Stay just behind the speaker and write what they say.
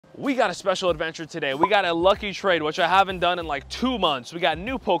we got a special adventure today. We got a lucky trade, which I haven't done in like 2 months. We got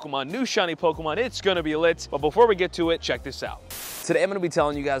new Pokemon, new shiny Pokemon. It's gonna be lit. But before we get to it, check this out. Today I'm gonna be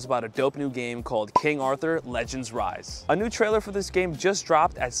telling you guys about a dope new game called King Arthur Legends Rise. A new trailer for this game just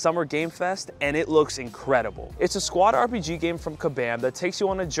dropped at Summer Game Fest, and it looks incredible. It's a squad RPG game from Kabam that takes you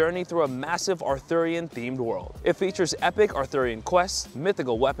on a journey through a massive Arthurian-themed world. It features epic Arthurian quests,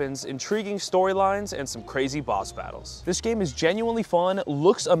 mythical weapons, intriguing storylines, and some crazy boss battles. This game is genuinely fun,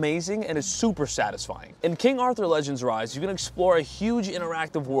 looks amazing, and is super satisfying. In King Arthur Legends Rise, you can explore a huge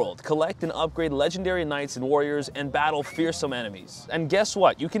interactive world, collect and upgrade legendary knights and warriors, and battle fearsome enemies. And guess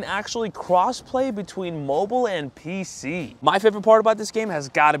what? You can actually cross-play between mobile and PC. My favorite part about this game has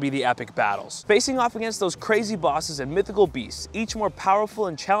got to be the epic battles. Facing off against those crazy bosses and mythical beasts, each more powerful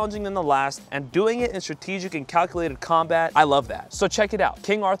and challenging than the last, and doing it in strategic and calculated combat, I love that. So check it out.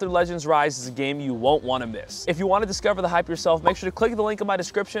 King Arthur Legends Rise is a game you won't want to miss. If you want to discover the hype yourself, make sure to click the link in my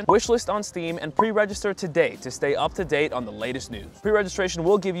description, wishlist on Steam, and pre-register today to stay up to date on the latest news. Pre-registration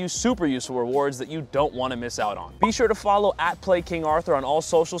will give you super useful rewards that you don't want to miss out on. Be sure to follow @PlayKingArthur on all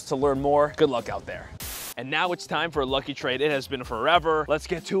socials to learn more. Good luck out there. And now it's time for a lucky trade. It has been forever. Let's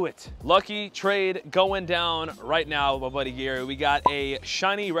get to it. Lucky trade going down right now, my buddy Gary. We got a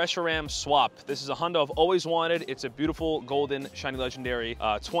shiny Reshiram swap. This is a hundo I've always wanted. It's a beautiful golden shiny legendary.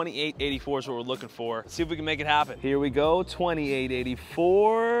 2884 is what we're looking for. Let's see if we can make it happen. Here we go.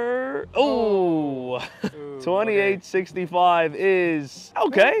 2884. Oh, 2865 is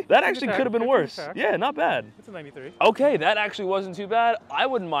okay. That actually could have been worse. Yeah, not bad. It's a 93. Okay, that actually wasn't too bad. I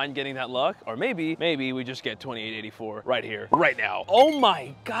wouldn't mind getting that luck. Or maybe we just get 2884 right here, right now. Oh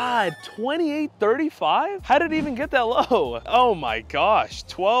my God, 2835? How did it even get that low? Oh my gosh,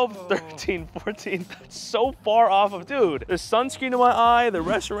 12, 13, 14. That's so far off of, dude. There's sunscreen in my eye. The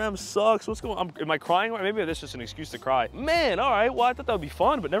Reshiram sucks. What's going on? Am I crying? Maybe this is just an excuse to cry. Man, all right. Well, I thought that would be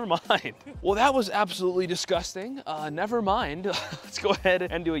fun, but never mind. Well, that was absolutely disgusting. Never mind. Let's go ahead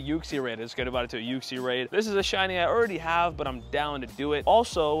and do a Uxie raid. Let's get about it to a Uxie raid. This is a shiny I already have, but I'm down to do it.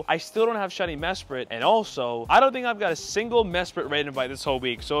 Also, I still don't have shiny Mesprit, and also, I don't think I've got a single Mesprit raid invite this whole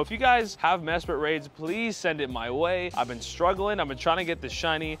week. So if you guys have Mesprit raids, please send it my way. I've been struggling. I've been trying to get this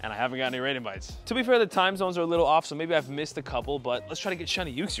shiny, and I haven't got any raid invites. To be fair, the time zones are a little off, so maybe I've missed a couple, but let's try to get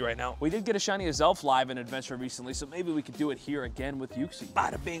shiny Uxie right now. We did get a shiny Azelf live in Adventure recently, so maybe we could do it here again with Uxie.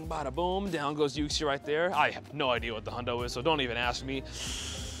 Bada bing, bada boom. Down goes Uxie right there. I have no idea what the hundo is, so don't even ask me.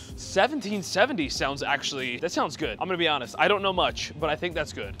 1770 sounds that sounds good. I'm gonna be honest, I don't know much, but I think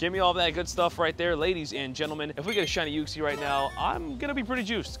that's good. Give me all that good stuff right there. Ladies and gentlemen, if we get a shiny Uxie right now, I'm gonna be pretty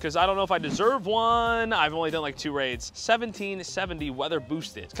juiced because I don't know if I deserve one. I've only done like 2 raids. 1770 weather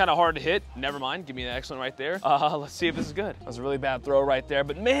boosted. It's kind of hard to hit. Never mind, give me an excellent right there. Let's see if this is good. That was a really bad throw right there,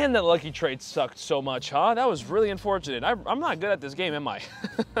 but man, that lucky trade sucked so much, huh? That was really unfortunate. I'm not good at this game, am I?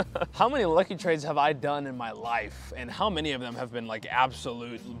 How many lucky trades have I done in my life? And how many of them have been like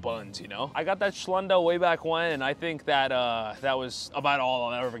absolute buns, you know? I got that Schlundo way back when, and I think that that was about all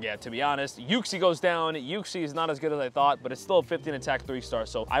I'll ever get, to be honest. Uxie goes down. Uxie is not as good as I thought, but it's still a 15 attack 3-star,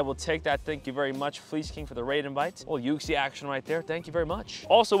 so I will take that. Thank you very much, Fleece King, for the raid invite. Well, Uxie action right there. Thank you very much.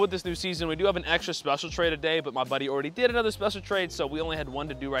 Also, with this new season, we do have an extra special trade today, but my buddy already did another special trade, so we only had one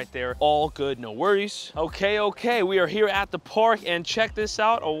to do right there. All good, no worries. Okay, we are here at the park, and check this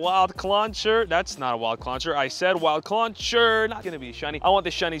out, a wild clauncher. That's not a wild clauncher. I said wild clauncher, not gonna be shiny. I want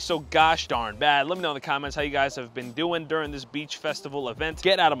the shiny so gosh darn bad. Let me know in the comments how you guys have been doing during this beach festival event.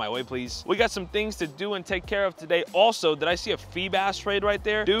 Get out of my way, please. We got some things to do and take care of today. Also, did I see a Feebas trade right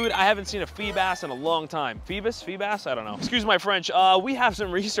there? Dude, I haven't seen a Feebas in a long time. Feebas? I don't know. Excuse my French. We have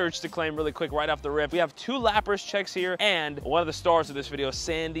some research to claim really quick right off the rip. We have 2 Lapras checks here and one of the stars of this video,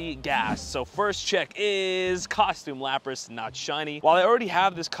 Sandy Gas. So first check is costume Lapras, not shiny. While I already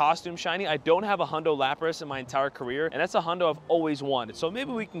have this costume shiny, I don't have a hundo Lapras in my entire career, and that's a hundo I've always wanted. So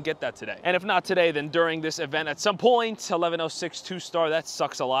maybe we can get that today. And if not today, then during this event at some point. 1106 2-star, that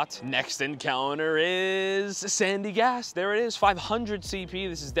sucks a lot. Next encounter is Sandy Gas. There it is, 500 CP.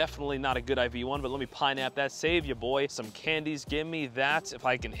 This is definitely not a good IV one, but let me pineapple that. Save you, boy. Some candies, give me that. If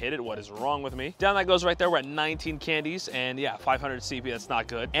I can hit it, what is wrong with me? Down that goes right there. We're at 19 candies, and yeah, 500 CP, that's not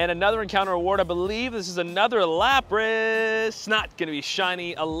good. And another encounter award, I believe this is another Lapras. Not gonna be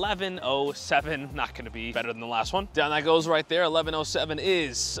shiny. 1107, not gonna be better than the last one. Down that goes right there. 1107 is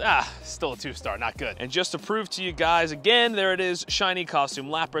is still a 2-star, not good. And just to prove to you guys, again, there it is, shiny costume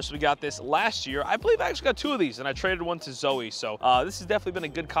Lapras. We got this last year. I believe I actually got 2 of these, and I traded one to Zoe. So this has definitely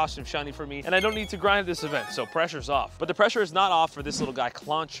been a good costume shiny for me, and I don't need to grind this event, so pressure's off. But the pressure is not off for this little guy,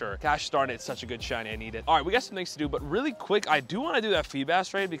 Clauncher. Gosh darn it, it's such a good shiny. I need it. All right, we got some things to do, but really quick, I do want to do that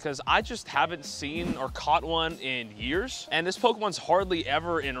Feebas raid because I just haven't seen or caught one in years, and this Pokemon's hardly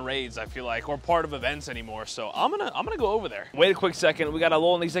ever in raids, I feel like, or part of events anymore. So I'm gonna go over there. Wait a quick second. We got a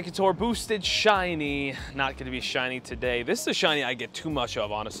Alolan Exeggutor boosted shiny. Not gonna be shiny today. This is a shiny I get too much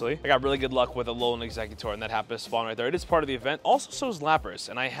of, honestly. I got really good luck with a Alolan Exeggutor, and that happened to spawn right there. It is part of the event. Also, so is Lapras,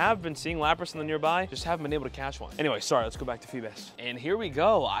 and I have been seeing Lapras in the nearby. Just haven't been able to catch one. Anyway, sorry. Let's go back to Feebas. And here we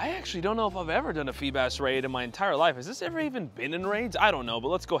go. I actually don't know if I've ever done a Feebas raid in my entire life. Has this ever even been in raids? I don't know, but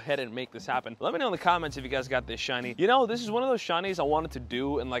let's go ahead and make this happen. Let me know in the comments if you guys got this shiny. You know, this is one of those shinies I wanted to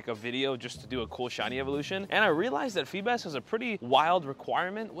do in like a video just to do a cool shiny evolution, and I realized that Feebas has a pretty wild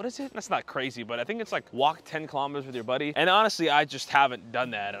requirement. What is it? That's not crazy, but I think it's like walk 10 kilometers with your buddy, and honestly I just haven't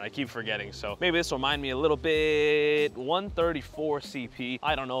done that and I keep forgetting. So maybe this will remind me a little bit. 134 CP.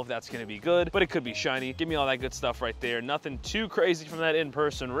 I don't know if that's gonna be good, but it could be shiny. Give me all that good stuff right there. Nothing too crazy from that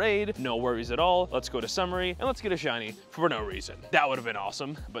in-person raid. No worries at all. Let's go to summary and let's get a shiny for no reason. That would have been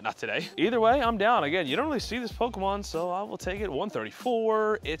awesome, but not today. Either way, I'm down. Again, you don't really see this Pokemon, so I will take it.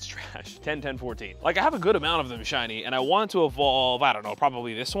 134. It's trash. 10, 10, 14. Like, I have a good amount of them shiny, and I want to evolve, I don't know,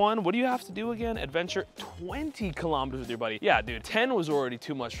 probably this one. What do you have to do again? Adventure 20 kilometers with your buddy. Yeah, dude, 10 was already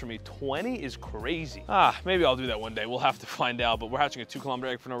too much for me. 20 is crazy. Maybe I'll do that one day. We'll have to find out, but we're hatching a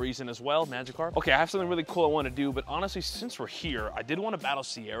 2-kilometer egg for no reason as well. Magikarp. Okay, I have something really cool I want to do, but honestly, since we're here, I did want to battle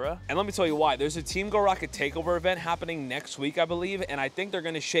Sierra, and let me tell you why. There's a Team Go Rocket takeover event happening next week, I believe, and I think they're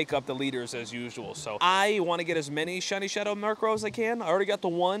going to shake up the leaders as usual. So I want to get as many Shiny Shadow Murkrow as I can. I already got the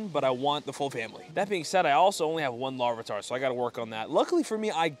one, but I want the full family. That being said, I also only have one Larvitar, so I got to work on that. Luckily for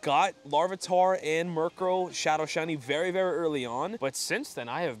me, I got Larvitar and Murkrow Shadow Shiny very, very early on, but since then,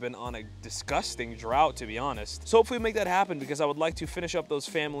 I have been on a disgusting drought, to be honest. So hopefully we make that happen because I would like to finish up those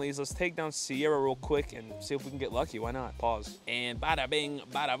families. Let's take down Sierra real quick and see if we can get lucky. Why not? Pause. And bada bing,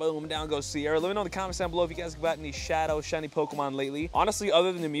 bada boom, down goes Sierra. Let me know in the comments down below if you guys have gotten any Shadow Shiny Pokemon lately. Honestly,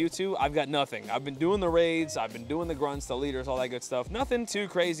 other than the Mewtwo, I've got nothing. I've been doing the raids, I've been doing the grunts, the leaders, all that good stuff. Nothing too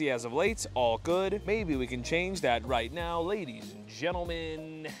crazy as of late. All good. Maybe we can change that right now, ladies and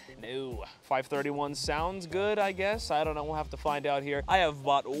gentlemen. No. 531 sounds good, I guess. I don't know. We'll have to find out here. I have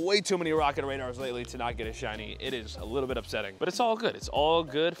bought way too many Rocket Radars lately to not get a shiny. It is a little bit upsetting, but it's all good. It's all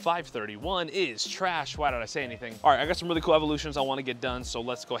good. 531 is trash. Why did I say anything? All right, I got some really cool evolutions I want to get done, so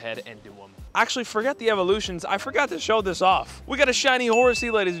let's go ahead and do them. Actually, forget the evolutions. I forgot to show this off. We got a shiny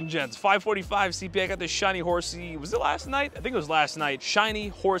Horsey, ladies and gents. 545 CP. I got this shiny Horsey. Was it last night? I think it was last night. Shiny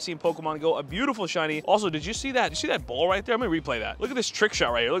Horsey in Pokemon Go. A beautiful shiny. Also, did you see that? Did you see that ball right there? I'm gonna replay that. Look at this trick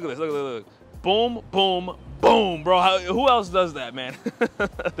shot right here. Look at this. Look, look, look. Boom, boom, boom, bro. Who else does that, man?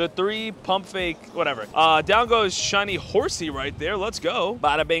 The 3 pump fake, whatever. Down goes shiny Horsey right there. Let's go.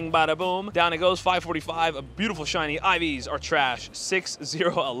 Bada bing, bada boom. Down it goes. 545. A beautiful shiny. IVs are trash.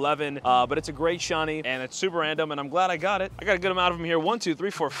 6011. But it's a great shiny and it's super random, and I'm glad I got it. I got a good amount of them here. 1, 2,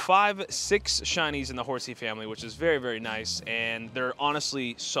 3, 4, 5, 6 shinies in the Horsey family, which is very, very nice. And they're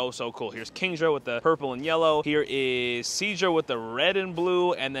honestly so, so cool. Here's Kingdra with the purple and yellow. Here is Seadra with the red and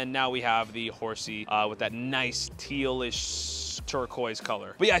blue. And then now we have the Horsey with that nice tealish turquoise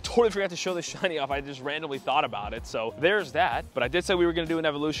color. But yeah, I totally forgot to show this shiny off. I just randomly thought about it. So there's that. But I did say we were going to do an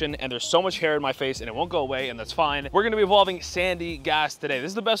evolution, and there's so much hair in my face and it won't go away, and that's fine. We're going to be evolving Sandygast today. This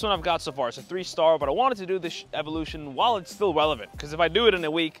is the best one I've got so far. It's a 3-star, but I wanted to do this evolution while it's still relevant, because if I do it in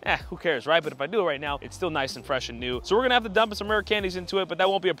a week, who cares, right? But if I do it right now, it's still nice and fresh and new. So we're going to have to dump some rare candies into it, but that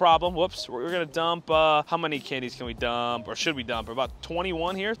won't be a problem. Whoops. We're going to dump, how many candies can we dump, or should we dump? About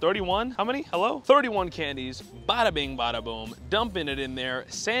 21 here, 31. How many? Hello? 31 candies. Bada bing, bada boom. Dumping it in there.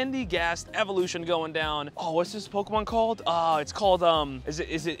 Sandygast evolution going down. Oh, what's this Pokemon called? It's called, is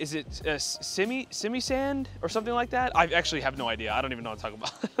it Simi Sand or something like that? I actually have no idea. I don't even know what to talk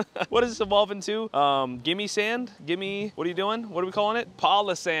about. What does this evolve into? Gimme Sand? Gimme, what are you doing? What are we calling it?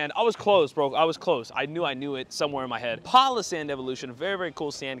 Polisand. I was close, bro. I was close. I knew it somewhere in my head. Polisand evolution. Very, very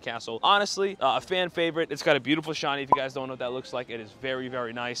cool sand castle. Honestly, a fan favorite. It's got a beautiful shiny. If you guys don't know what that looks like, it is very,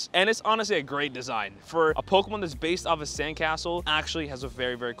 very nice. And it's honestly a great design. For a Pokemon that's based off a sandcastle, Castle actually has a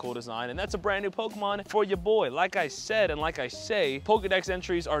very, very cool design, and that's a brand new Pokemon for your boy. Like I said, and like I say, Pokedex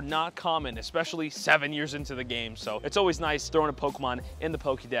entries are not common, especially 7 years into the game. So it's always nice throwing a Pokemon in the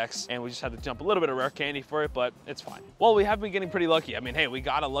Pokedex, and we just had to jump a little bit of rare candy for it, but it's fine. Well, we have been getting pretty lucky. I mean, hey, we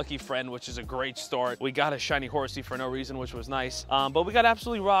got a lucky friend, which is a great start. We got a shiny Horsey for no reason, which was nice. But we got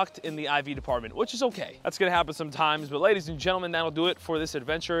absolutely rocked in the IV department, which is okay. That's gonna happen sometimes. But ladies and gentlemen, that'll do it for this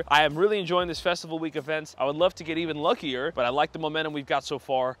adventure. I am really enjoying this festival week events. I would love to get even luckier, but I like the momentum we've got so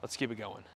far. Let's keep it going.